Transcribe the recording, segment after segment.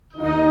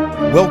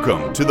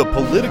Welcome to the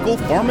Political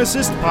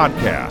Pharmacist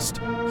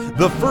Podcast,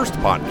 the first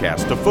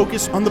podcast to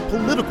focus on the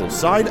political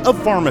side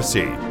of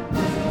pharmacy.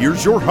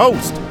 Here's your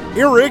host,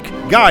 Eric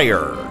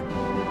Geyer.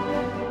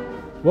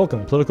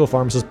 Welcome, Political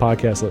Pharmacist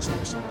Podcast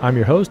listeners. I'm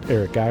your host,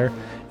 Eric Geyer,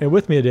 and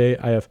with me today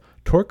I have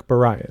Tork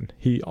Barayan.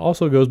 He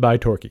also goes by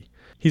Torky.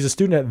 He's a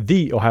student at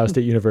The Ohio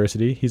State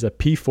University. He's a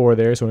P4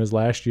 there, so in his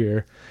last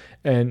year.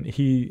 And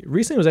he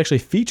recently was actually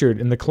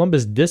featured in the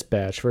Columbus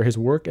Dispatch for his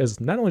work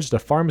as not only just a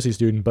pharmacy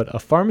student, but a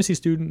pharmacy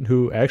student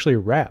who actually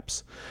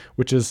raps,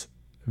 which is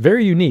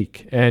very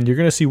unique. And you're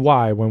going to see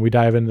why when we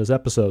dive into this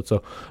episode.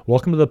 So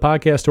welcome to the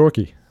podcast,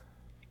 Torky.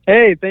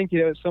 Hey, thank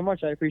you so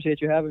much. I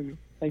appreciate you having me.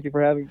 Thank you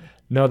for having me.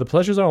 No, the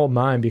pleasure's all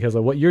mine because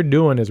what you're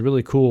doing is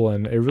really cool,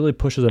 and it really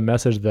pushes a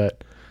message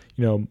that,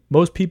 you know,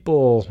 most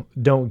people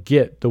don't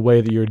get the way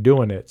that you're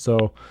doing it.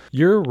 So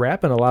you're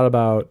rapping a lot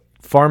about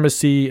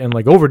pharmacy and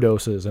like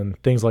overdoses and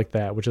things like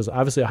that, which is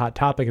obviously a hot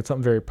topic. It's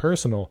something very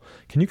personal.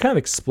 Can you kind of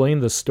explain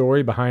the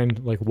story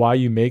behind like why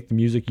you make the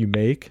music you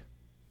make?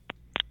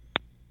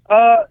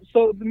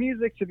 So the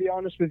music, to be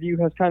honest with you,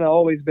 has kind of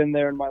always been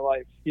there in my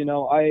life. You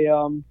know,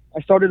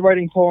 I started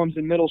writing poems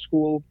in middle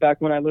school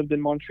back when I lived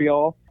in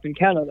Montreal in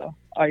Canada.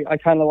 I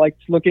kind of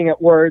liked looking at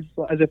words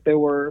as if they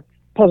were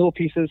puzzle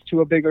pieces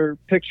to a bigger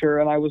picture,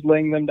 and I was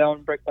laying them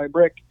down brick by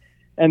brick.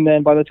 And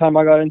then by the time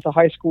I got into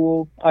high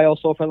school, I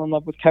also fell in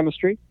love with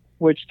chemistry,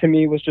 which to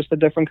me was just a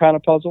different kind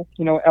of puzzle,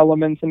 you know,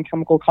 elements and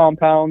chemical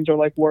compounds or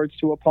like words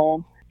to a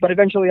poem. But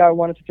eventually I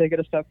wanted to take it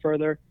a step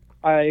further.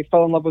 I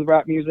fell in love with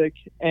rap music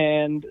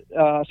and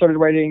started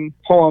writing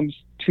poems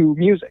to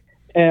music.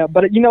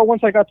 But, you know,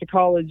 once I got to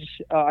college,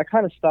 I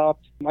kind of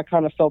stopped. I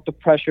kind of felt the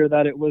pressure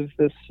that it was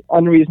this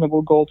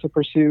unreasonable goal to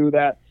pursue,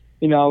 that,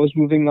 you know, I was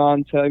moving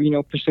on to, you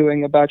know,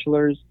 pursuing a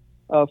bachelor's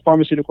of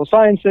pharmaceutical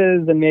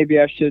sciences, and maybe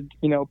I should,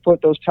 you know,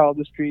 put those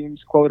childish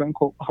dreams, quote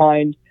unquote,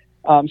 behind.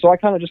 So I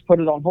kind of just put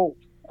it on hold.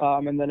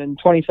 And then in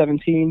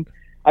 2017,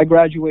 I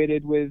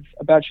graduated with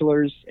a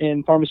bachelor's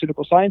in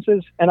pharmaceutical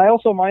sciences, and I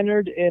also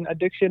minored in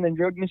addiction and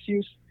drug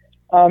misuse.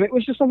 It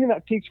was just something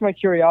that piqued my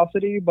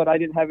curiosity, but I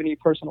didn't have any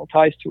personal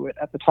ties to it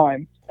at the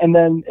time. And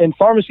then in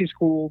pharmacy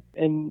school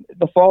in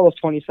the fall of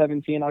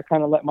 2017, I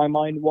kind of let my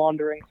mind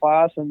wander in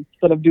class, and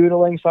instead of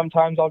doodling,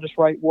 sometimes I'll just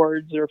write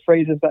words or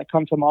phrases that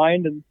come to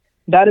mind. And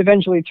that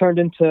eventually turned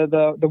into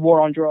the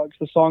War on Drugs,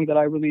 the song that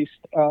I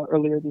released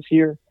earlier this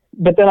year.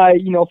 But then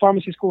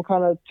pharmacy school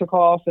kind of took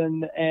off,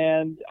 and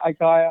I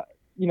got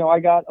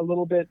a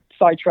little bit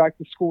sidetracked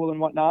with school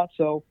and whatnot,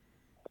 so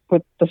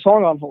put the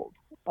song on hold.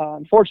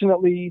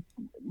 Unfortunately,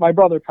 my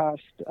brother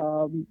passed,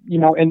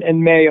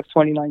 in May of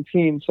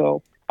 2019.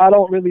 So I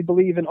don't really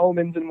believe in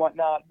omens and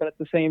whatnot, but at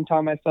the same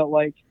time, I felt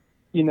like,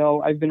 you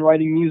know, I've been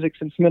writing music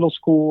since middle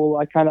school.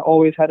 I kind of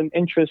always had an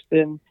interest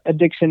in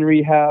addiction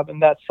rehab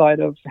and that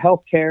side of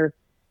healthcare.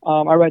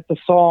 I write the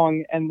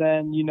song, and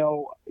then, you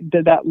know,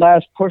 that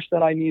last push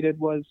that I needed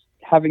was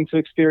having to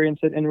experience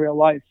it in real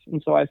life.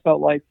 And so I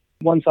felt like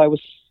once I was,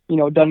 you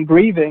know, done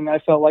grieving, I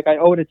felt like I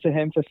owed it to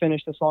him to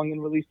finish the song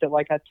and release it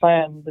like I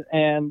planned.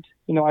 And,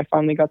 you know, I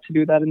finally got to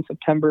do that in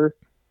September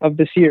of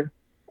this year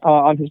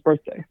on his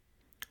birthday.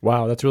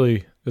 Wow, that's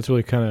really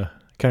kind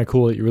of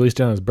cool that you released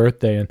it on his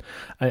birthday. And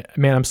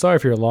I'm sorry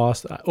if you're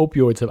lost.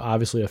 Opioids have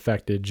obviously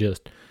affected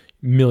just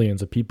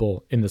millions of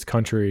people in this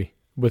country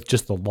with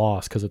just the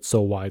loss because it's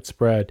so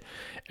widespread.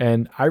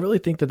 And I really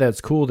think that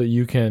that's cool that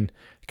you can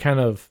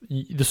this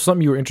is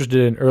something you were interested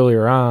in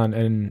earlier on,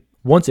 and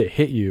once it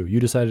hit you, you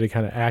decided to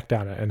kind of act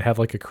on it and have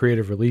like a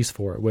creative release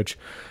for it, which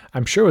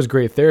I'm sure was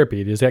great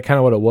therapy. Is that kind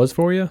of what it was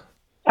for you?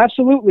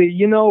 Absolutely.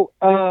 You know,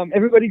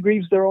 everybody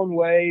grieves their own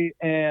way,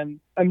 and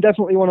I'm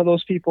definitely one of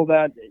those people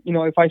that, you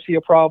know, if I see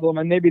a problem,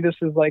 and maybe this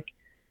is like,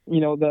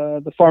 you know,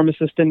 the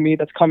pharmacist in me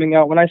that's coming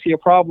out. When I see a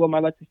problem, I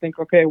like to think,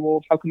 okay,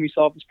 well, how can we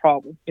solve this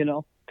problem? You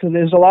know, because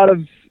there's a lot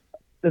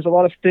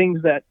of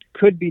things that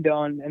could be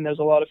done, and there's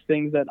a lot of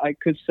things that I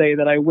could say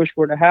that I wish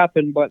were to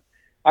happen, but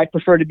I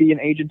prefer to be an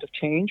agent of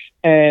change.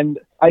 And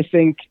I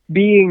think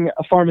being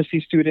a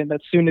pharmacy student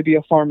that's soon to be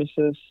a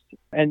pharmacist,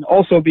 and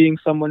also being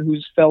someone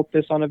who's felt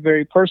this on a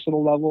very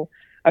personal level,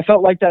 I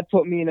felt like that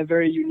put me in a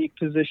very unique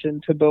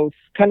position to both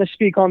kind of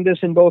speak on this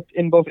in both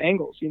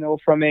angles, you know,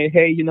 from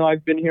hey, you know,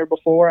 I've been here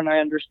before and I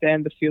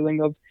understand the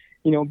feeling of,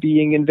 you know,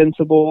 being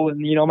invincible.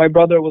 And, you know, my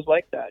brother was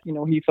like that, you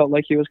know, he felt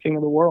like he was king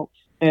of the world.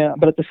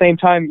 But at the same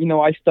time, you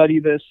know, I study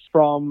this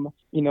from,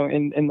 you know,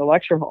 in the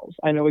lecture halls.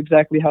 I know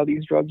exactly how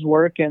these drugs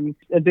work, and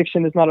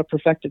addiction is not a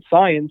perfected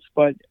science,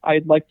 but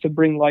I'd like to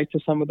bring light to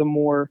some of the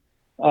more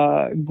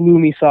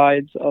gloomy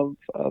sides of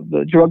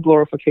the drug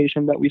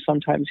glorification that we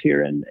sometimes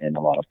hear in a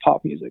lot of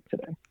pop music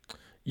today.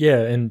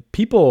 Yeah, and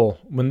people,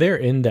 when they're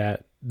in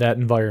that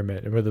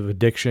environment, whether of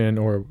addiction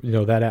or, you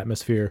know, that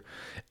atmosphere,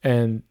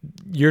 and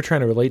you're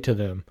trying to relate to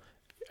them,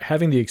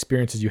 having the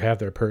experiences you have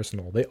that are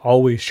personal, they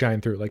always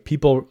shine through. Like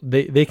people,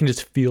 they can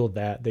just feel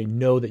that. They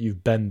know that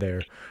you've been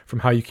there from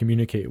how you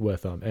communicate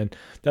with them. And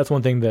that's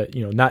one thing that,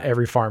 you know, not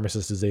every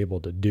pharmacist is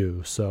able to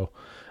do. So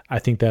I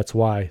think that's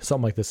why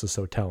something like this is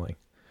so telling.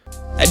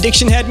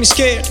 Addiction had me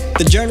scared,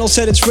 the journal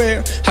said it's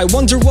rare. I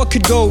wonder what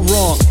could go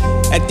wrong.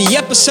 At the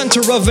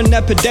epicenter of an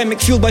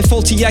epidemic fueled by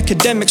faulty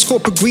academics,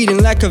 corporate greed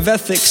and lack of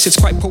ethics, it's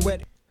quite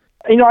poetic.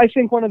 I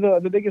think one of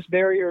the biggest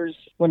barriers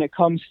when it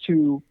comes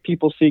to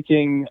people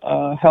seeking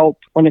help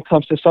when it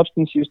comes to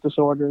substance use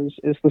disorders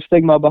is the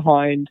stigma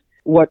behind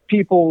what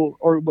people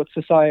or what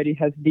society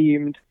has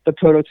deemed the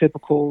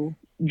prototypical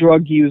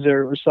drug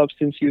user or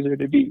substance user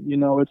to be.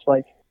 It's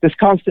like this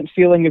constant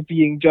feeling of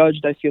being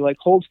judged, I feel like,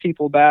 holds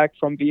people back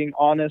from being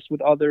honest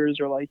with others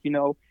or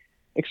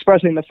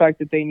expressing the fact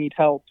that they need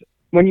help.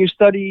 When you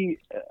study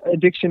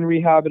addiction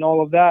rehab and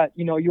all of that,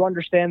 you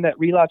understand that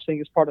relapsing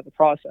is part of the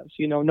process.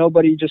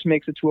 Nobody just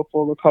makes it to a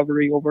full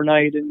recovery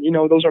overnight. And,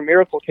 those are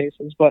miracle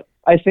cases. But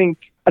I think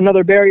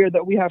another barrier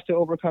that we have to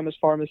overcome as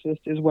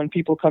pharmacists is when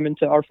people come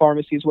into our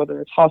pharmacies, whether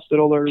it's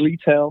hospital or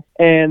retail,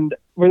 and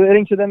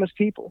relating to them as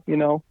people.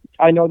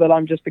 I know that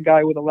I'm just a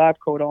guy with a lab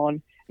coat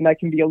on, and that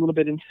can be a little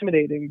bit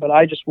intimidating, but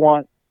I just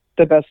want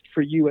the best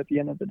for you at the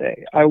end of the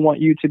day. I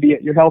want you to be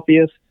at your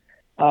healthiest.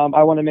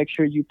 I want to make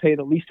sure you pay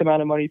the least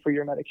amount of money for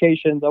your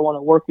medications. I want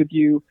to work with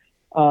you.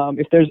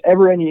 If there's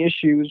ever any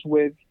issues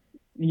with,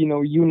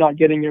 you not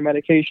getting your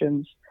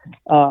medications,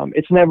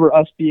 it's never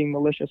us being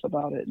malicious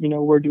about it.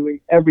 We're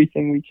doing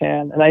everything we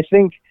can. And I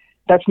think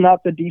that's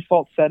not the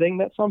default setting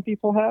that some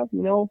people have,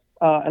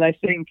 and I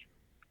think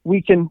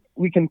we can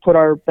put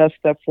our best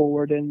step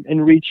forward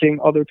in reaching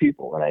other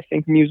people. And I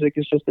think music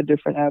is just a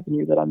different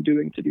avenue that I'm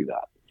doing to do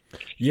that.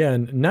 Yeah,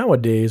 and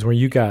nowadays where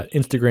you got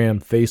Instagram,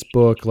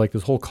 Facebook, like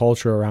this whole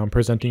culture around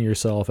presenting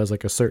yourself as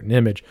like a certain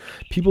image,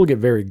 people get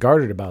very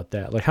guarded about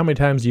that. Like how many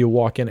times do you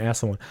walk in and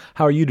ask someone,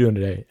 how are you doing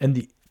today? And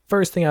the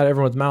first thing out of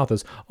everyone's mouth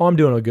is, oh, I'm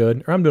doing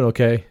good, or I'm doing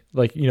okay.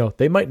 Like,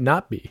 they might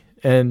not be.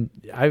 And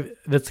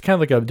that's kind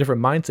of like a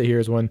different mindset here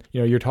is when,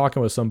 you're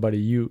talking with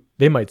somebody,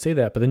 they might say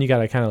that, but then you got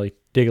to kind of like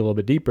dig a little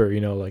bit deeper,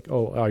 like,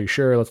 oh, are you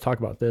sure? Let's talk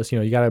about this.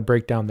 You got to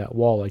break down that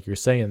wall like you're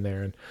saying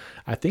there. And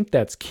I think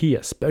that's key,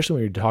 especially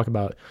when you talk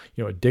about,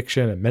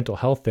 addiction and mental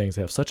health things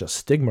that have such a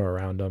stigma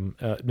around them,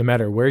 no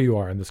matter where you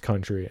are in this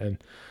country.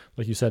 And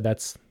like you said,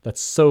 that's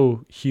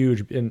so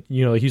huge. And,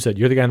 like you said,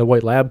 you're the guy in the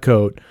white lab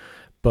coat.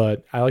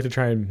 But I like to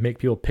try and make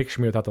people picture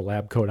me without the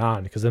lab coat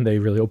on, because then they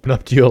really open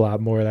up to you a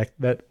lot more.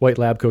 That white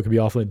lab coat can be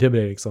awfully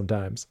intimidating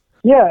sometimes.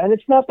 Yeah, and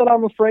it's not that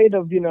I'm afraid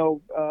of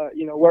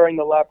wearing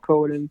the lab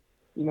coat and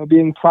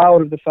being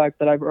proud of the fact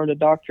that I've earned a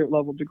doctorate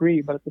level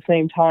degree. But at the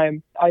same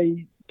time,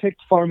 I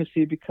picked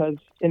pharmacy because,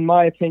 in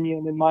my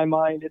opinion, in my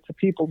mind, it's a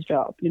people's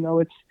job.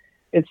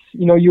 It's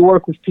you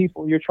work with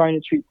people. You're trying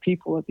to treat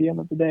people at the end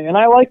of the day. And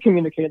I like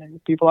communicating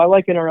with people. I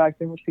like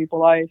interacting with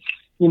people. I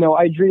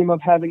dream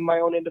of having my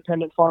own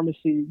independent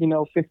pharmacy,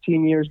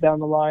 15 years down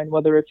the line,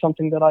 whether it's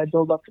something that I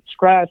build up from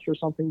scratch or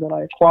something that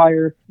I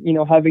acquire,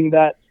 having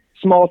that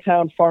small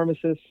town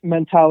pharmacist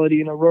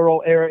mentality in a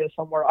rural area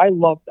somewhere. I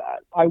love that.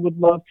 I would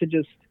love to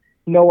just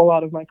know a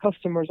lot of my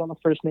customers on a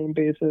first name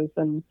basis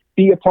and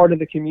be a part of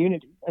the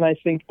community. And I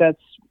think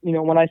that's,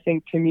 when I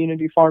think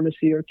community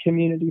pharmacy or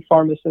community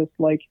pharmacist,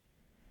 like,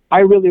 I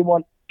really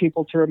want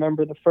people to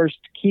remember the first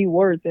key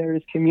word there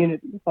is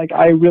community. Like,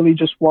 I really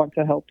just want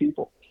to help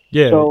people.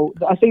 Yeah. So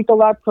I think the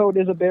lab coat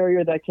is a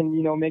barrier that can,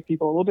 make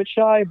people a little bit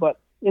shy, but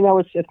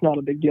it's not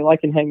a big deal. I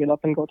can hang it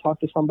up and go talk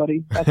to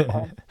somebody. That's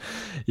fine.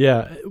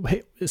 Yeah.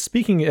 Hey,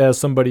 speaking as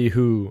somebody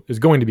who is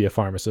going to be a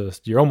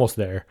pharmacist, you're almost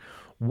there.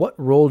 What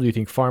role do you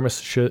think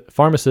pharmacists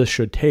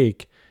should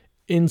take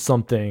in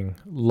something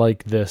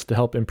like this to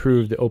help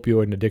improve the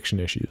opioid and addiction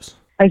issues?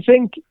 I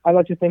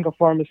like to think of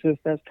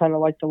pharmacists as kind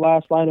of like the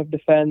last line of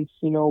defense,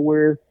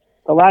 where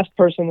the last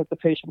person that the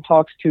patient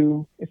talks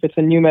to, if it's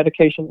a new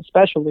medication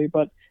especially,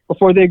 but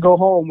before they go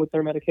home with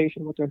their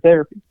medication, with their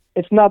therapy.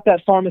 It's not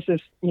that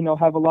pharmacists,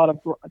 have a lot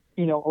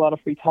of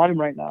free time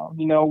right now.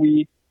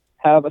 We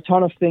have a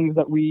ton of things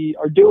that we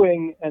are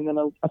doing, and then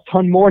a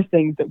ton more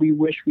things that we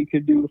wish we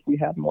could do if we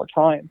had more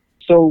time.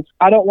 So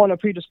I don't want to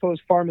predispose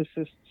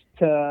pharmacists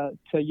to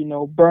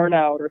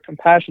burnout or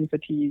compassion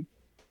fatigue.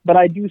 But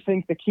I do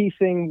think the key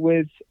thing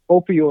with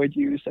opioid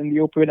use and the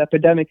opioid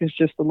epidemic is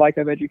just the lack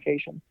of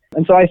education.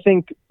 And so I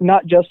think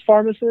not just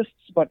pharmacists,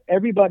 but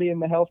everybody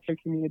in the healthcare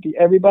community,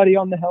 everybody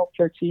on the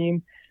healthcare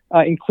team,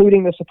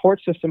 including the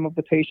support system of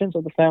the patients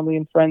or the family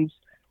and friends,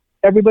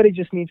 everybody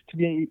just needs to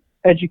be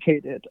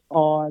educated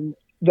on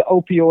the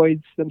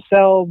opioids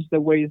themselves, the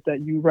ways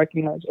that you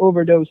recognize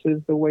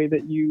overdoses, the way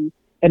that you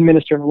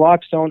administer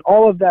naloxone.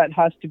 All of that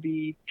has to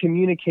be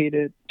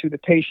communicated to the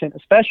patient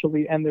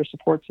especially and their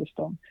support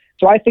system.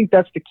 So I think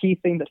that's the key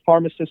thing that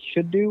pharmacists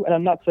should do. And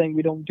I'm not saying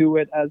we don't do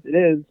it as it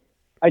is.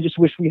 I just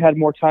wish we had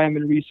more time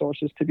and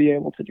resources to be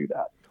able to do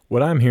that.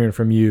 What I'm hearing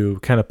from you,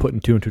 kind of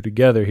putting two and two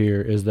together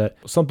here, is that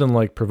something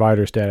like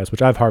provider status,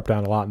 which I've harped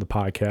on a lot in the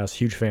podcast,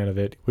 huge fan of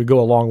it, would go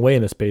a long way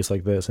in a space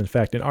like this. In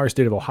fact, in our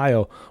state of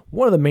Ohio,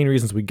 one of the main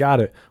reasons we got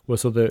it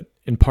was so that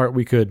in part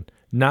we could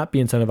not be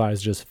incentivized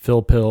to just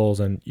fill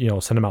pills and,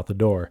 send them out the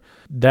door.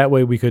 That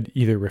way we could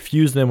either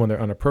refuse them when they're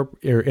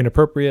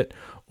inappropriate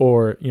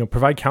or,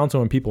 provide counsel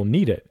when people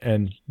need it.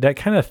 And that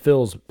kind of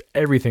fills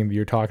everything that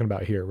you're talking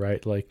about here,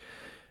 right? Like,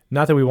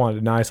 Not that we want to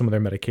deny some of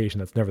their medication,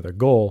 that's never their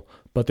goal,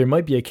 but there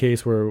might be a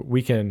case where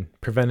we can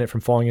prevent it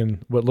from falling in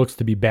what looks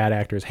to be bad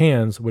actors'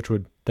 hands, which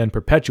would then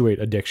perpetuate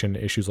addiction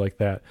issues like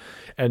that.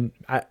 And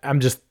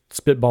I'm just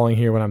spitballing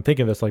here when I'm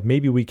thinking of this, like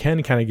maybe we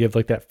can kind of give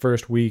like that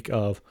first week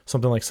of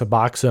something like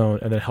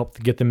Suboxone and then help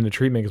to get them into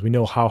treatment because we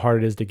know how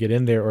hard it is to get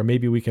in there. Or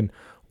maybe we can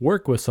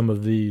work with some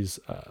of these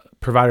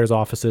providers'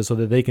 offices so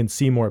that they can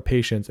see more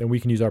patients and we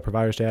can use our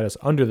provider status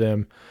under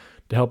them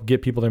to help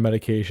get people their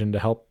medication, to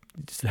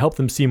help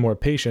them see more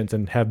patients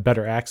and have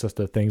better access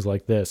to things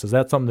like this. Is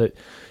that something that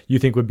you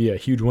think would be a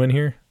huge win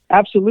here?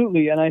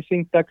 Absolutely. And I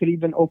think that could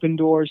even open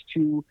doors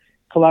to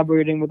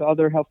collaborating with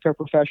other healthcare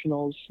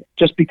professionals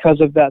just because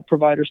of that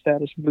provider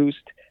status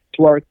boost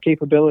to our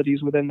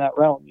capabilities within that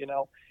realm.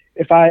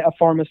 If a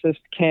pharmacist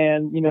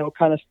can,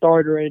 kind of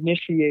start or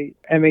initiate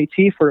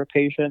MAT for a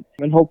patient,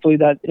 and hopefully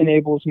that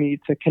enables me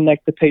to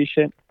connect the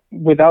patient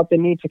without the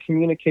need to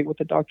communicate with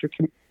the doctor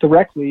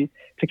directly,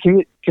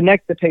 to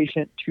connect the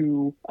patient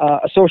to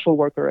a social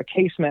worker, a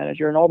case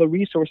manager, and all the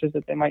resources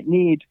that they might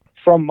need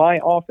from my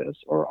office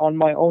or on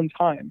my own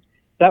time.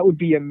 That would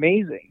be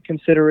amazing,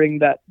 considering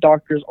that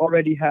doctors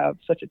already have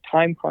such a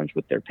time crunch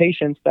with their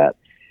patients that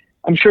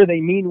I'm sure they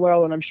mean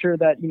well, and I'm sure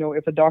that,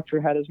 if a doctor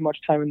had as much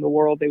time in the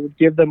world, they would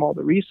give them all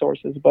the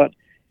resources, but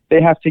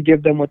they have to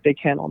give them what they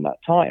can on that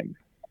time.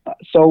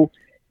 So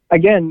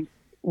again,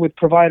 with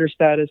provider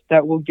status,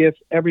 that will give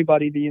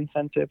everybody the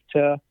incentive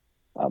to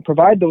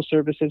provide those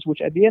services, which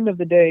at the end of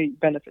the day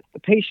benefits the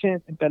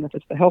patient, it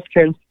benefits the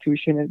healthcare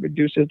institution, it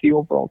reduces the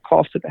overall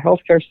cost of the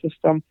healthcare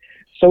system.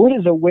 So it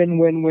is a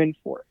win-win-win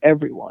for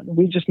everyone.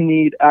 We just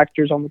need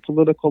actors on the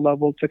political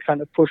level to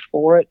kind of push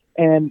for it.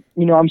 And,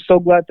 I'm so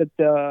glad that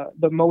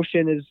the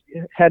motion is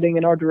heading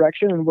in our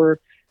direction and we're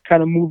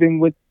kind of moving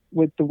with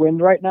the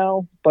wind right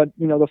now. But,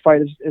 the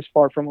fight is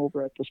far from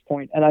over at this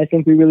point. And I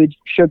think we really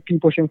should be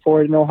pushing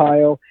forward in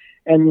Ohio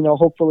and,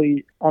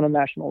 hopefully on a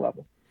national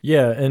level.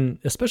 Yeah, and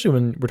especially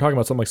when we're talking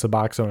about something like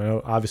Suboxone, I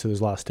know obviously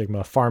there's a lot of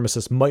stigma.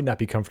 Pharmacists might not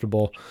be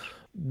comfortable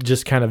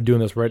just kind of doing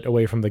this right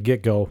away from the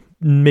get-go.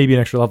 Maybe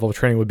an extra level of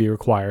training would be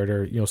required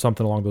or,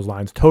 something along those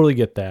lines. Totally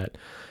get that.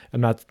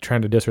 I'm not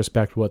trying to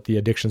disrespect what the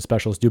addiction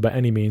specialists do by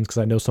any means because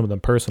I know some of them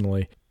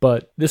personally.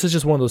 But this is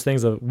just one of those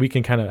things that we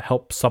can kind of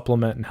help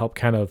supplement and help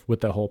kind of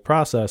with that whole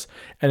process.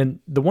 And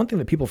the one thing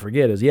that people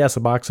forget is,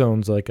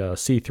 Suboxone's like a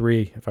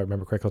C3, if I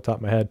remember correctly off the top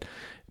of my head.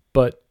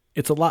 But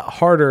it's a lot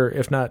harder,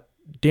 if not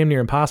damn near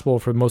impossible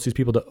for most of these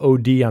people to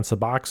OD on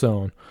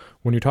Suboxone.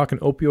 When you're talking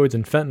opioids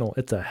and fentanyl,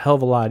 it's a hell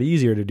of a lot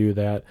easier to do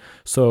that.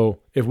 So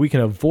if we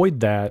can avoid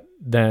that,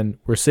 then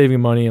we're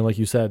saving money. And like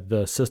you said,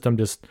 the system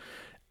just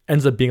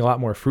ends up being a lot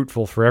more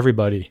fruitful for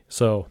everybody.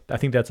 So I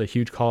think that's a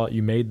huge call that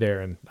you made there.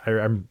 And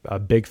I'm a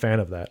big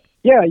fan of that.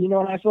 Yeah, and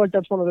I feel like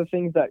that's one of the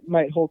things that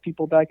might hold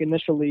people back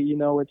initially.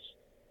 It's,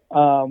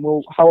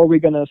 well, how are we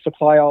going to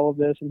supply all of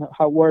this and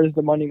where is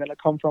the money going to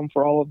come from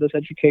for all of this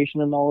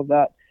education and all of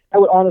that? I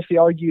would honestly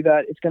argue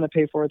that it's going to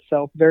pay for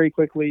itself very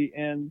quickly.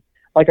 And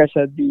like I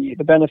said, the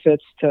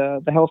benefits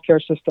to the healthcare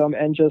system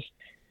and just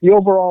the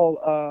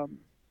overall,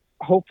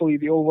 hopefully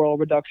the overall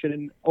reduction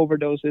in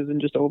overdoses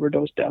and just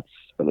overdose deaths,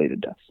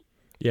 related deaths.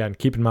 Yeah, and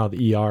keeping them out of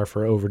the ER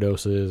for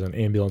overdoses and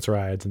ambulance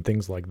rides and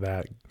things like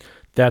that.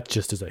 That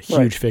just is a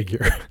huge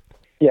figure.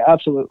 Yeah,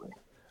 absolutely.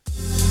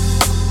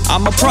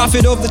 I'm a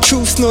prophet of the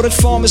truth, know that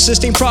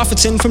pharmacists ain't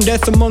profiting from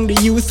death among the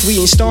youth. We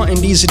ain't starting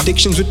these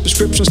addictions with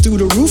prescriptions through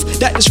the roof.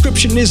 That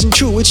description isn't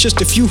true, it's just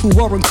a few who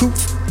are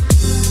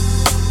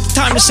uncouth.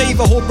 Time to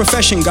save a whole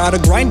profession, gotta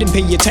grind and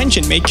pay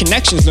attention, make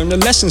connections, learn the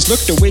lessons,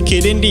 look the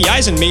wicked in the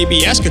eyes and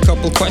maybe ask a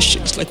couple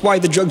questions, like why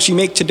the drugs you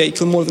make today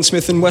kill more than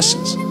Smith &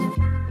 Wessons.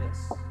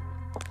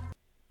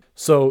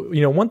 So,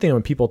 one thing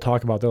when people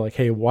talk about, they're like,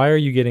 hey, why are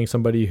you getting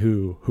somebody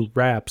who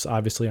raps,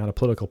 obviously, on a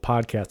political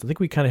podcast? I think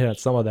we kind of hit on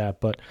some of that,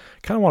 but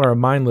kind of want to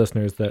remind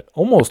listeners that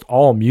almost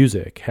all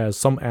music has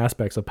some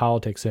aspects of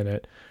politics in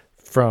it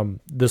from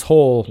this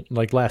whole,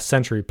 last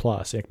century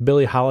plus. Like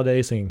Billie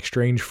Holiday singing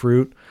Strange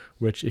Fruit,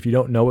 which if you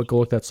don't know it, go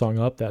look that song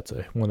up. That's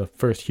one of the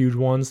first huge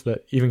ones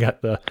that even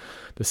got the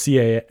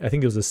CIA, I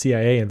think it was the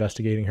CIA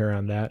investigating her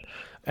on that.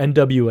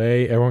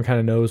 NWA, everyone kind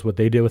of knows what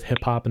they did with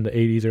hip-hop in the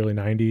 80s, early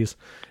 90s.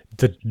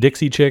 The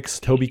Dixie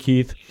Chicks, Toby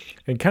Keith,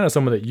 and kind of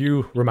someone that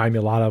you remind me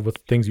a lot of with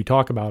things you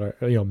talk about are,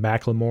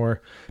 Macklemore.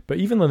 But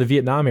even in the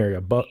Vietnam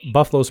area,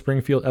 Buffalo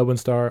Springfield, Edwin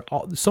Starr,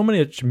 so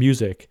much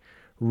music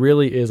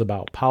really is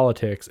about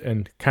politics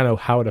and kind of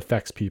how it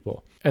affects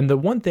people. And the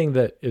one thing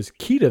that is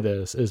key to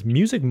this is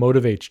music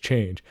motivates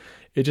change.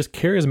 It just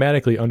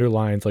charismatically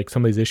underlines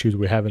some of these issues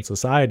we have in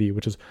society,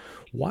 which is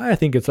why I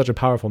think it's such a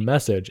powerful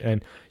message.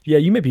 And yeah,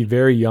 you may be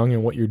very young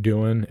in what you're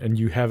doing and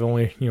you have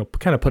only,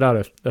 kind of put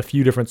out a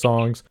few different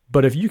songs,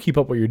 but if you keep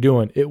up what you're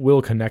doing, it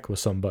will connect with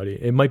somebody.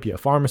 It might be a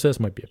pharmacist,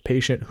 might be a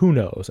patient, who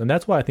knows? And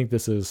that's why I think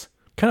this is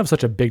kind of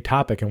such a big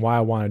topic and why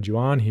I wanted you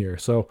on here.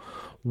 So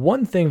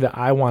one thing that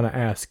I want to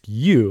ask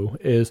you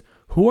is,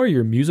 who are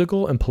your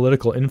musical and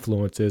political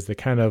influences that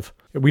kind of,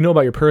 we know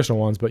about your personal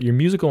ones, but your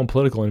musical and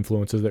political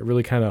influences that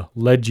really kind of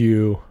led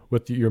you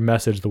with your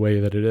message the way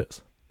that it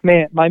is?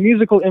 Man, my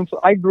musical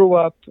influence, I grew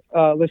up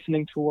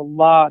listening to a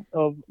lot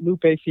of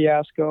Lupe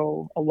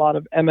Fiasco, a lot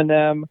of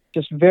Eminem,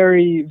 just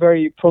very,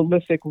 very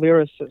prolific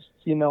lyricists.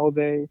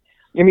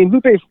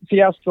 Lupe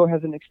Fiasco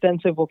has an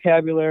extensive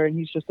vocabulary, and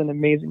he's just an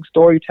amazing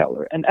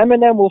storyteller. And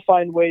Eminem will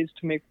find ways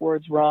to make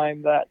words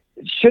rhyme that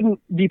shouldn't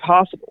be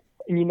possible.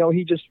 And,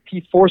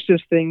 he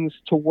forces things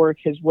to work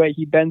his way.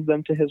 He bends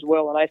them to his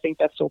will. And I think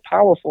that's so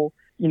powerful,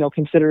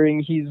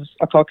 considering he's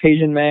a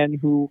Caucasian man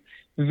who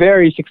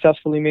very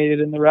successfully made it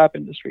in the rap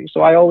industry.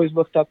 So I always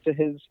looked up to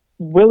his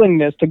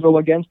willingness to go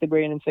against the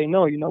grain and say,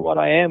 no, you know what,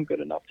 I am good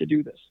enough to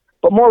do this.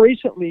 But more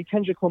recently,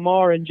 Kendrick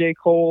Lamar and J.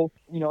 Cole,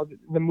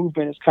 the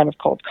movement is kind of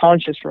called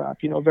conscious rap,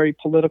 very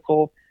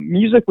political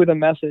music with a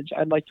message,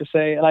 I'd like to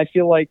say. And I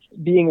feel like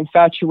being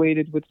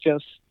infatuated with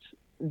just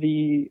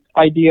the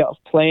idea of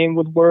playing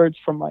with words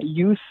from my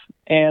youth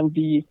and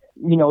the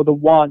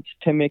want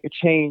to make a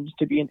change,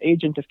 to be an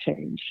agent of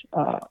change,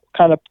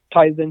 kind of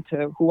ties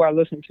into who I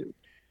listen to.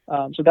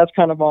 So that's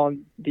kind of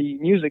on the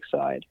music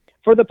side.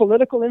 For the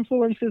political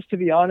influences, to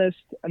be honest,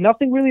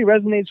 nothing really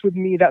resonates with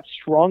me that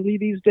strongly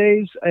these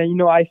days.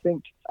 And, I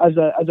think as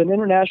an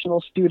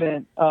international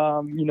student,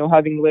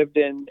 having lived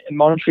in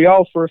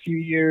Montreal for a few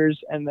years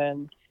and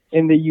then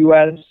in the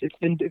U.S.,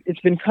 it's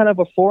been kind of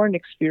a foreign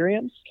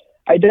experience.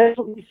 I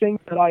definitely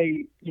think that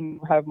I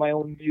have my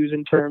own views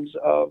in terms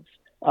of,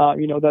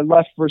 the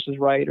left versus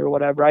right or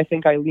whatever. I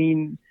think I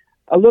lean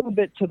a little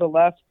bit to the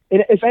left.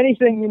 If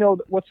anything,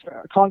 what's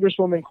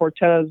Congresswoman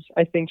Cortez,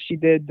 I think she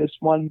did this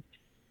one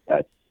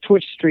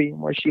Twitch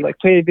stream where she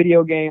played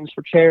video games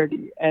for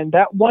charity, and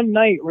that one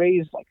night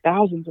raised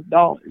thousands of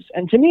dollars.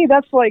 And to me,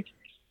 that's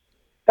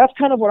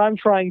kind of what I'm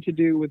trying to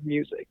do with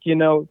music.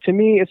 To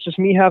me, it's just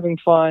me having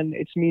fun.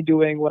 It's me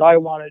doing what I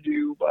want to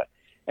do. But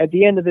at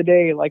the end of the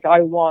day,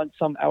 I want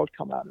some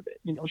outcome out of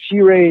it. She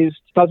raised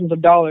thousands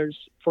of dollars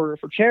for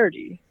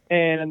charity,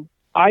 and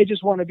I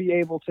just want to be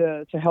able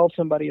to help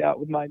somebody out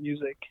with my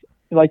music.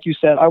 Like you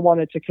said, I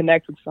wanted to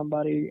connect with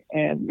somebody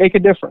and make a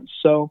difference.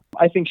 So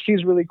I think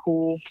she's really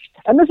cool.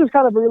 And this is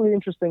kind of a really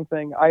interesting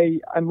thing.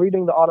 I'm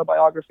reading the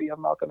autobiography of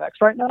Malcolm X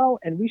right now,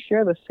 and we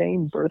share the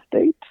same birth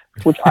date,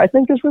 which I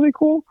think is really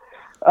cool.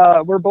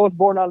 We're both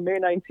born on May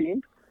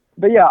 19th.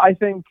 But yeah, I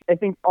think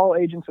all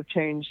agents of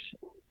change,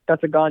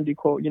 that's a Gandhi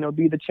quote,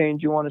 be the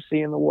change you want to see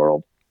in the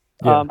world.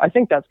 Yeah. I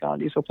think that's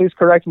Gandhi. So please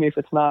correct me if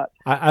it's not.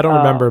 I don't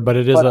remember, but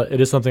it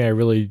is something I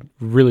really,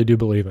 really do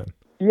believe in.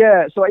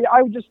 Yeah, so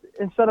I would just,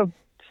 instead of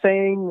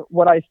saying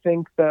what I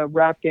think the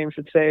rap game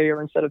should say,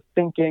 or instead of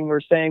thinking or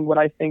saying what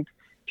I think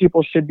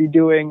people should be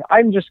doing,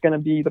 I'm just going to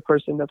be the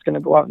person that's going to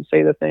go out and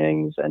say the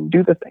things and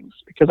do the things,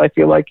 because I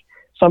feel like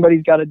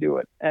somebody's got to do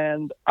it.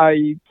 And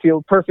I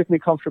feel perfectly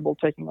comfortable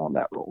taking on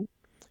that role.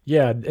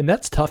 Yeah, and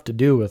that's tough to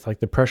do with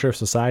the pressure of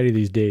society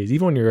these days.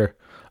 Even when you're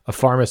a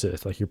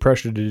pharmacist, you're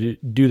pressured to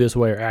do this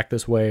way or act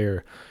this way,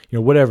 or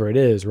whatever it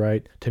is,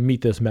 right? To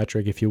meet this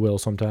metric, if you will,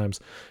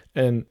 sometimes.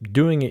 And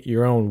doing it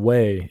your own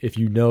way, if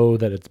you know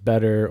that it's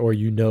better, or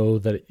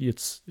that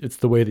it's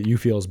the way that you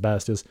feel is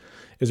best, is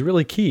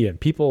really key.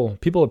 And people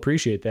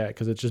appreciate that,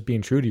 because it's just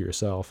being true to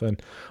yourself.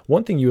 And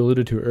one thing you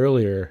alluded to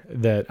earlier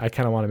that I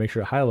kind of want to make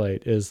sure to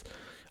highlight is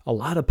a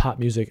lot of pop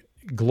music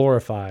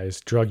glorifies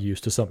drug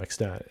use to some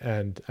extent.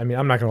 And I mean,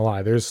 I'm not going to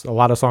lie, there's a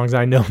lot of songs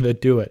I know that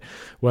do it,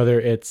 whether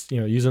it's,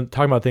 talking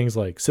about things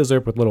like Scissor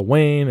with Lil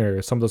Wayne,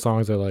 or some of the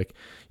songs are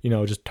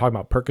just talking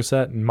about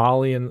Percocet and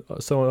Molly and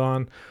so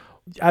on.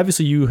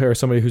 Obviously you are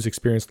somebody who's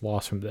experienced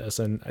loss from this,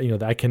 and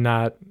I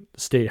cannot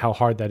state how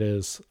hard that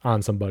is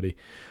on somebody,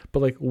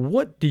 but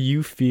what do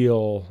you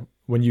feel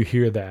when you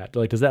hear that?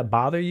 Does that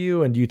bother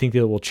you, and do you think that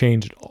it will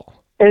change at all?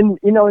 And,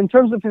 in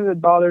terms of if it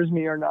bothers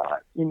me or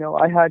not,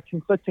 I had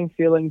conflicting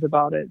feelings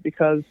about it,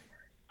 because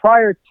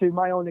prior to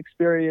my own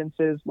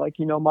experiences, my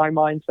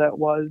mindset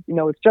was,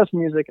 it's just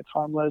music, it's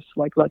harmless,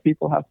 let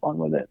people have fun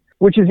with it,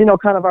 which is,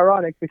 kind of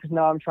ironic, because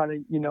now I'm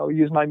trying to,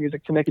 use my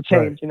music to make a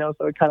change, right.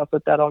 So it kind of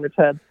put that on its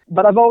head.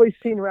 But I've always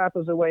seen rap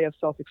as a way of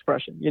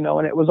self-expression,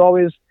 and it was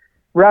always,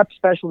 rap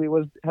especially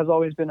has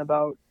always been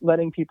about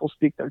letting people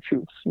speak their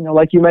truths.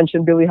 Like you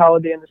mentioned, Billie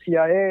Holiday and the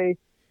CIA,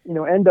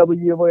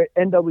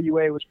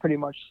 NWA was pretty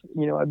much,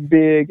 a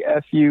big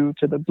FU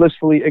to the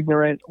blissfully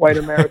ignorant white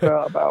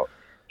America about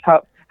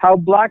how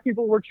black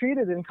people were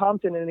treated in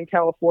Compton and in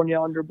California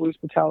under police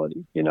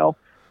brutality. The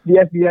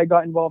FBI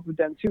got involved with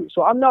them too.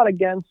 So I'm not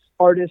against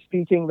artists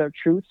speaking their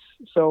truths.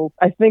 So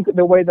I think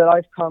the way that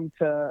I've come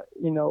to,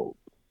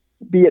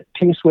 be at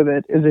peace with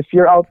it is, if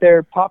you're out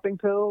there popping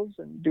pills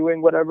and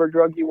doing whatever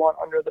drug you want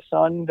under the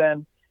sun,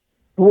 then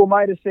who am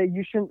I to say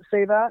you shouldn't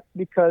say that?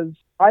 Because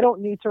I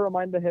don't need to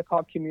remind the hip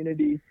hop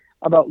community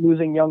about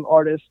losing young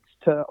artists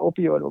to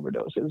opioid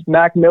overdoses.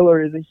 Mac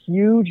Miller is a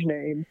huge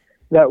name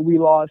that we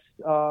lost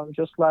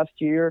just last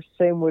year.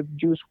 Same with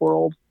Juice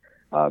WRLD.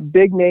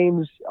 Big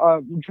names.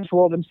 Juice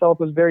WRLD himself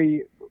was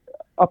very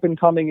up and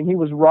coming, and he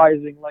was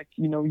rising.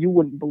 You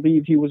wouldn't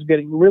believe he was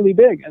getting really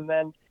big. And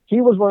then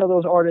he was one of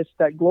those artists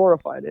that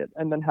glorified it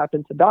and then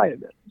happened to die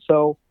of it.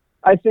 So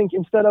I think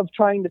instead of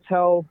trying to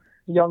tell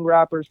young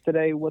rappers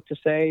today what to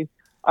say,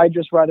 I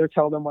just rather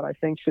tell them what I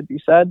think should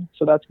be said.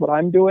 So that's what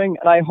I'm doing.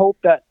 And I hope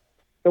that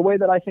the way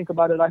that I think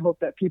about it, I hope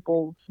that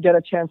people get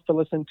a chance to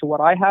listen to what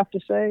I have to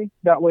say.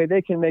 That way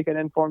they can make an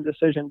informed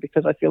decision,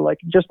 because I feel like,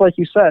 just like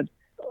you said,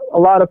 a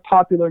lot of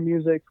popular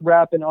music,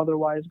 rap and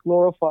otherwise,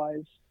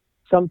 glorifies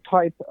some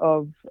type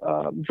of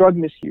drug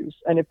misuse.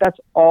 And if that's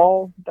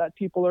all that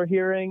people are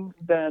hearing,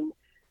 then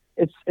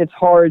it's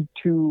hard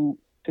to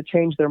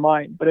change their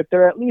mind. But if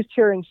they're at least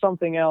hearing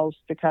something else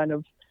to kind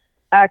of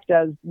act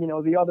as,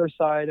 the other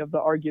side of the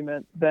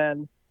argument,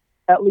 then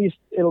at least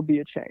it'll be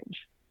a change.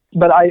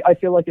 But I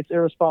feel like it's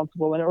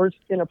irresponsible or it's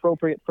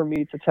inappropriate for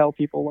me to tell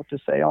people what to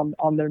say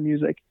on their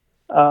music,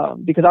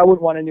 because I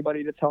wouldn't want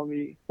anybody to tell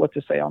me what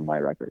to say on my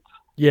records.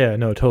 Yeah,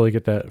 no, totally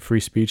get that free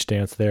speech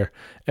stance there.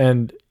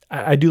 And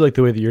I do like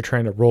the way that you're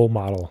trying to role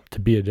model to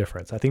be a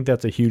difference. I think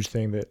that's a huge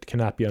thing that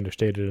cannot be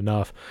understated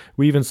enough.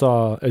 We even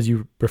saw, as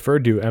you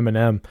referred to,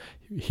 Eminem,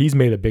 he's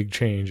made a big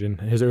change in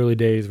his early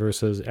days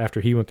versus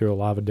after he went through a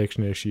lot of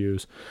addiction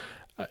issues,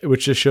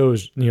 which just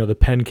shows, the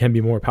pen can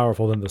be more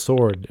powerful than the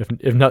sword,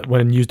 if not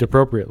when used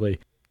appropriately.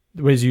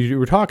 As you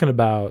were talking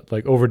about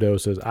like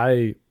overdoses,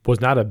 I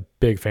was not a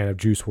big fan of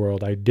Juice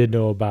WRLD. I did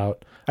know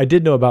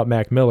about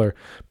Mac Miller,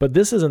 but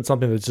this isn't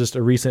something that's just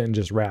a recent and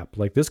just rap.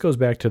 Like, this goes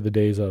back to the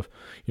days of,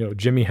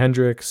 Jimi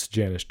Hendrix,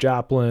 Janis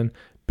Joplin,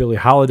 Billie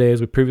Holiday, as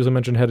we previously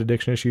mentioned, had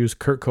addiction issues,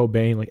 Kurt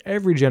Cobain. Like,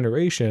 every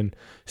generation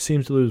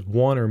seems to lose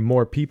one or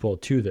more people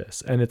to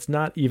this. And it's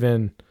not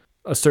even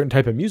a certain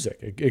type of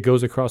music. It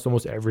goes across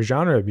almost every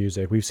genre of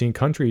music. We've seen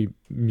country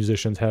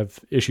musicians have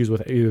issues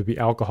with either the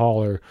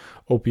alcohol or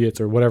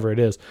opiates or whatever it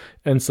is.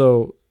 And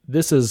so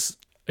this is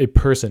a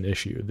person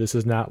issue. This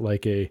is not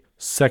like a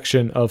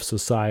section of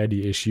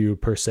society issue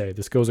per se.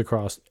 This goes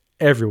across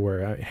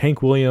everywhere.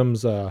 Hank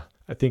Williams, I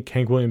think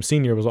Hank Williams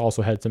Sr.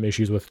 also had some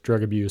issues with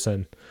drug abuse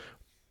and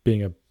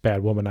being a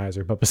bad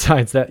womanizer. But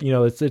besides that,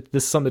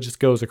 this is something that just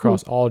goes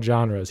across all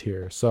genres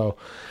here. So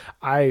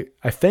I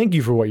thank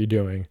you for what you're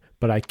doing,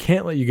 but I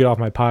can't let you get off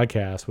my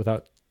podcast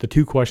without the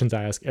two questions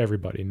I ask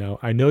everybody. Now,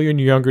 I know you're in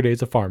your younger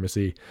days of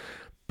pharmacy,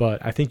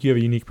 but I think you have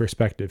a unique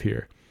perspective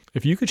here.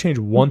 If you could change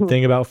one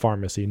thing about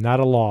pharmacy, not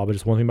a law, but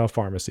just one thing about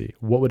pharmacy,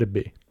 what would it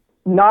be?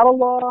 Not a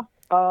law.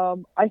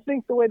 I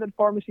think the way that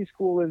pharmacy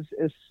school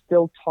is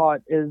still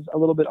taught is a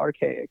little bit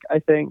archaic. I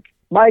think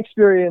my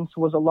experience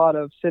was a lot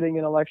of sitting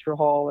in a lecture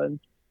hall and,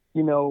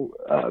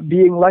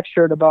 being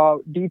lectured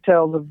about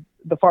details of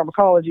the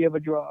pharmacology of a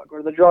drug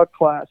or the drug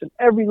class and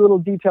every little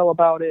detail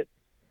about it,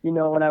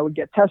 and I would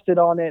get tested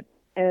on it.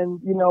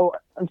 And,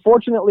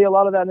 unfortunately, a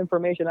lot of that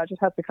information I just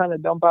had to kind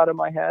of dump out of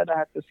my head. I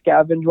had to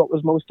scavenge what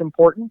was most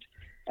important.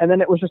 And then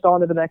it was just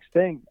on to the next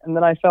thing. And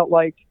then I felt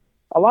like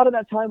a lot of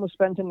that time was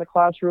spent in the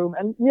classroom.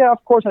 And yeah,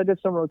 of course, I did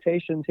some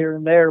rotations here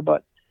and there,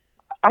 but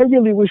I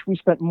really wish we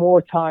spent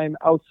more time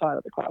outside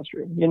of the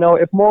classroom.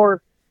 If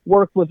more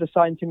work was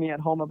assigned to me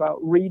at home about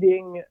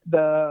reading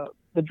the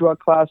drug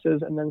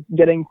classes and then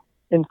getting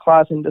in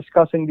class and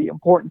discussing the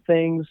important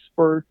things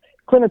for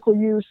clinical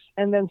use,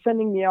 and then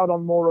sending me out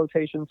on more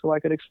rotations so I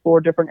could explore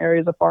different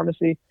areas of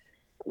pharmacy,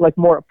 like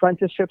more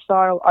apprenticeship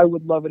style, I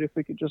would love it if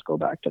we could just go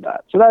back to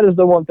that. So that is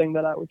the one thing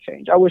that I would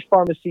change. I wish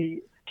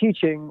pharmacy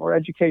teaching or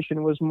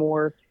education was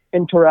more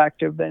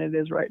interactive than it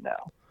is right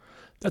now.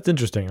 That's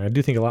interesting. I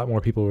do think a lot more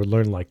people would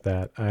learn like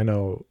that. I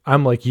know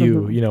I'm like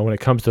you, when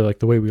it comes to like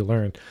the way we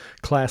learn,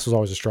 class was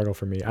always a struggle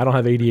for me. I don't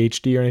have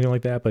ADHD or anything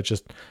like that, but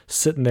just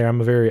sitting there,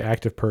 I'm a very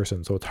active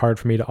person. So it's hard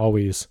for me to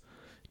always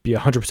be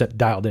 100%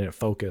 dialed in and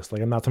focused.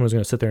 Like, I'm not someone who's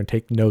going to sit there and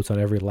take notes on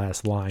every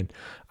last line.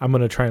 I'm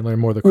going to try and learn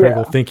more of the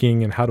critical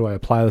thinking and how do I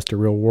apply this to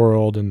real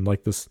world. And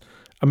like this,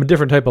 I'm a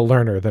different type of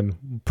learner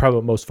than probably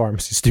what most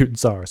pharmacy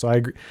students are. So I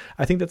agree.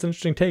 I think that's an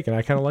interesting take, and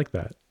I kind of like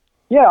that.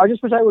 Yeah, I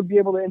just wish I would be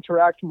able to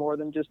interact more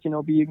than just,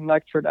 being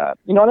lectured at.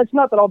 And it's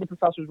not that all the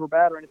professors were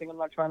bad or anything. I'm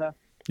not trying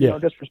to,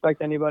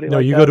 disrespect anybody. No,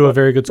 like you that, go to a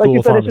very good school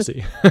of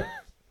pharmacy.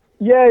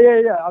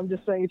 Yeah. I'm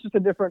just saying it's just a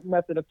different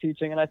method of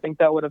teaching, and I think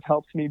that would have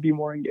helped me be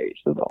more engaged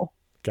as well.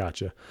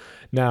 Gotcha.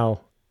 Now,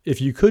 if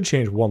you could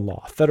change one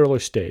law, federal or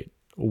state,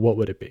 what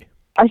would it be?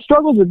 I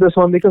struggled with this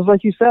one because,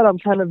 like you said, I'm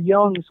kind of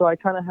young, so I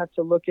kind of had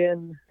to look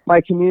in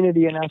my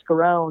community and ask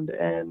around.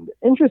 And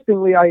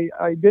interestingly, I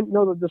didn't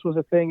know that this was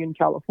a thing in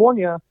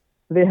California.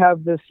 They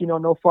have this,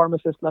 no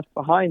pharmacist left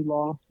behind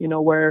law,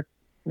 where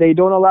they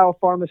don't allow a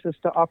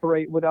pharmacist to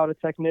operate without a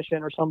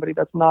technician or somebody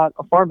that's not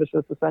a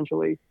pharmacist,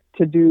 essentially,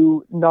 to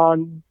do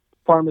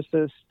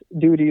non-pharmacist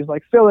duties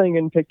like filling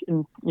and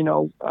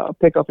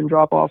pick up and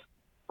drop off.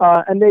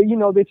 And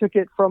they took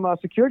it from a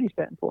security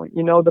standpoint.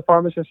 The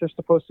pharmacists are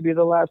supposed to be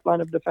the last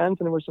line of defense,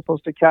 and we're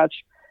supposed to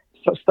catch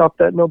stuff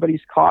that nobody's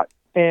caught.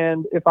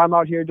 And if I'm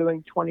out here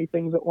doing 20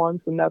 things at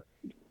once, then that's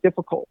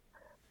difficult.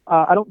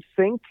 I don't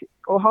think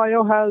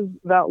Ohio has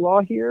that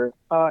law here.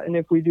 And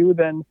if we do,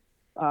 then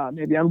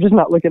maybe I'm just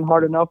not looking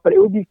hard enough. But it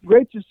would be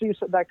great to see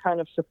that kind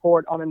of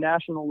support on a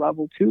national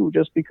level, too,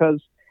 just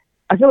because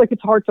I feel like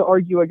it's hard to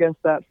argue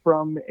against that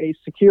from a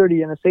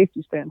security and a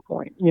safety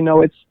standpoint.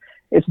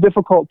 It's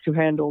difficult to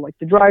handle, like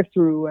the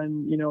drive-through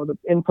and, the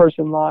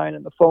in-person line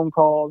and the phone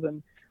calls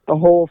and the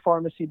whole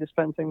pharmacy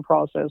dispensing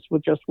process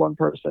with just one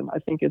person. I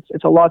think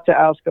it's a lot to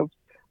ask of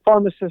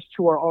pharmacists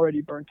who are already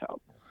burnt out.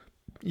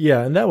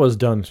 Yeah, and that was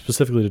done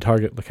specifically to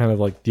target the kind of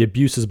like the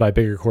abuses by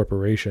bigger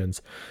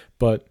corporations.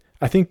 But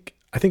I think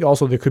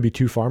also there could be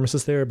 2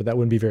 pharmacists there, but that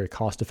wouldn't be very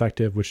cost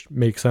effective, which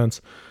makes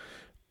sense.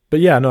 But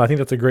yeah, no, I think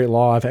that's a great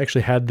law. I've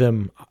actually had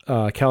them,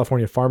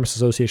 California Pharmacists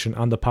Association,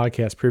 on the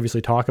podcast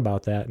previously talk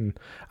about that. And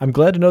I'm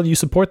glad to know that you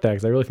support that,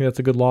 because I really think that's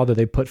a good law that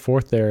they put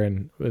forth there,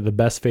 and the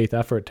best faith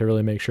effort to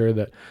really make sure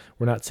that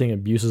we're not seeing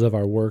abuses of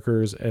our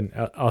workers and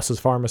us as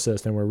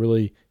pharmacists, and we're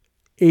really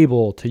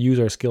able to use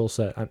our skill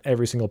set on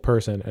every single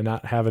person and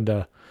not having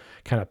to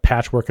kind of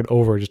patchwork it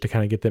over just to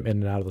kind of get them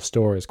in and out of the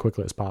store as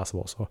quickly as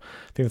possible. So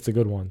I think that's a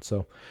good one.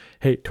 So,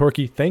 hey,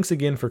 Torky, thanks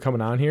again for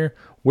coming on here.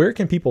 Where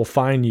can people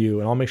find you?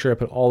 And I'll make sure I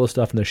put all the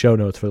stuff in the show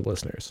notes for the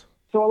listeners.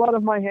 So a lot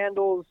of my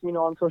handles,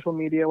 on social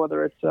media,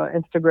 whether it's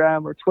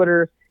Instagram or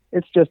Twitter,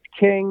 it's just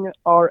King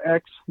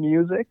RX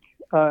Music.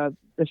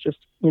 It's just,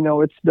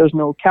 there's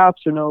no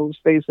caps or no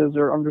spaces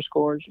or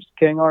underscores, just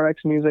King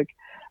RX Music.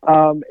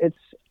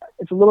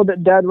 It's a little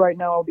bit dead right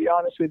now, I'll be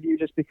honest with you,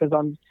 just because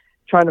I'm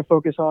trying to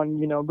focus on,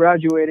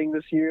 graduating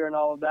this year and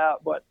all of that.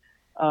 But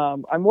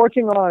I'm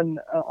working on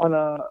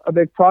a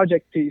big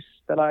project piece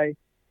that I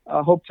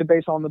hope to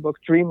base on the book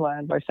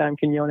Dreamland by Sam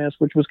Quinones,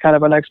 which was kind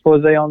of an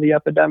expose on the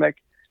epidemic.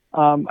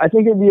 I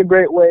think it'd be a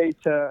great way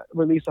to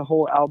release a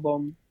whole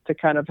album to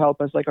kind of help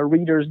as like a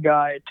reader's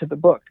guide to the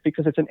book,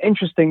 because it's an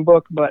interesting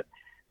book, but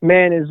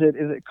man, is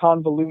it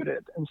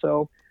convoluted. And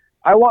so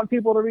I want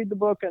people to read the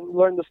book and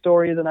learn the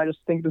stories, and I just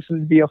think this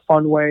would be a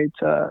fun way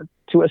to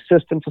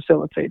assist and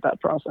facilitate that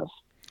process.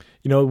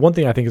 One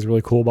thing I think is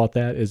really cool about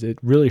that is it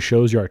really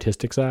shows your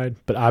artistic side,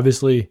 but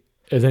obviously,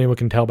 as anyone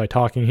can tell by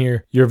talking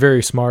here, you're a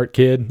very smart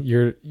kid.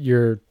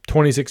 You're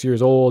 26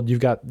 years old. You've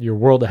got your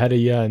world ahead of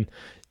you, and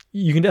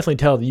you can definitely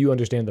tell that you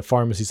understand the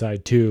pharmacy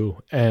side too.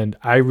 And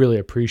I really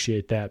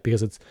appreciate that,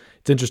 because it's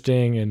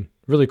interesting and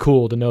really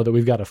cool to know that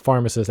we've got a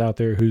pharmacist out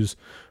there who's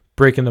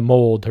breaking the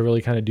mold to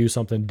really kind of do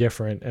something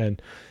different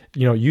and,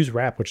 use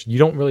rap, which you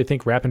don't really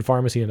think rap and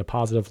pharmacy in a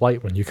positive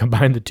light when you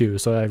combine the two.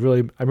 So I'm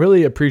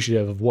really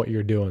appreciative of what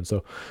you're doing.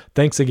 So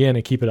thanks again,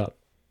 and keep it up.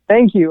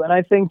 Thank you. And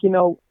I think,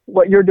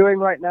 what you're doing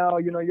right now,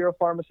 you're a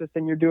pharmacist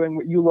and you're doing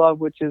what you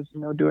love, which is,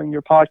 doing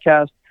your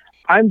podcast.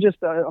 I'm just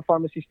a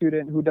pharmacy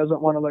student who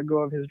doesn't want to let go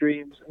of his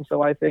dreams. And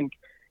so I think,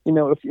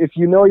 if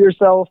you know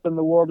yourself, then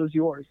the world is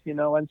yours,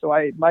 and so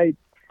my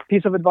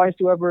piece of advice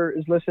to whoever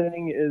is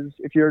listening is,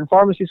 if you're in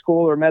pharmacy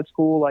school or med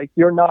school, like,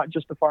 you're not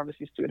just a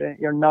pharmacy student,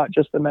 you're not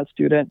just a med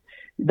student.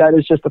 That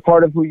is just a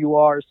part of who you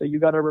are. So you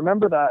got to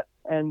remember that,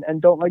 and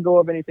don't let go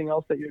of anything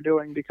else that you're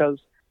doing, because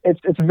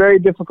it's very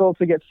difficult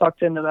to get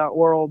sucked into that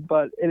world,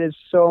 but it is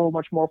so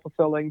much more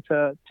fulfilling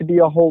to be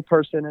a whole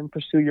person and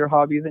pursue your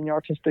hobbies and your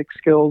artistic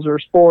skills or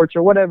sports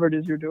or whatever it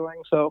is you're doing.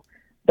 So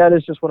that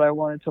is just what I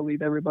wanted to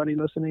leave everybody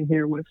listening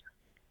here with.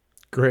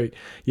 Great.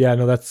 Yeah,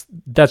 no, that's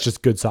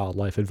just good, solid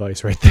life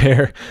advice right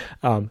there.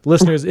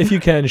 Listeners, if you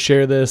can,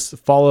 share this,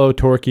 follow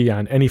Torky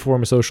on any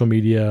form of social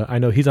media. I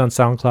know he's on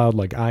SoundCloud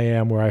like I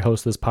am, where I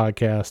host this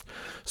podcast.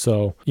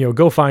 So,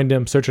 go find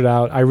him, search it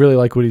out. I really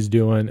like what he's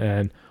doing,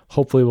 and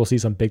hopefully we'll see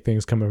some big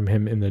things coming from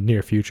him in the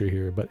near future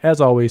here. But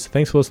as always,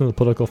 thanks for listening to the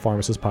Political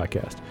Pharmacist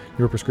Podcast,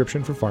 your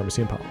prescription for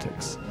pharmacy and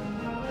politics.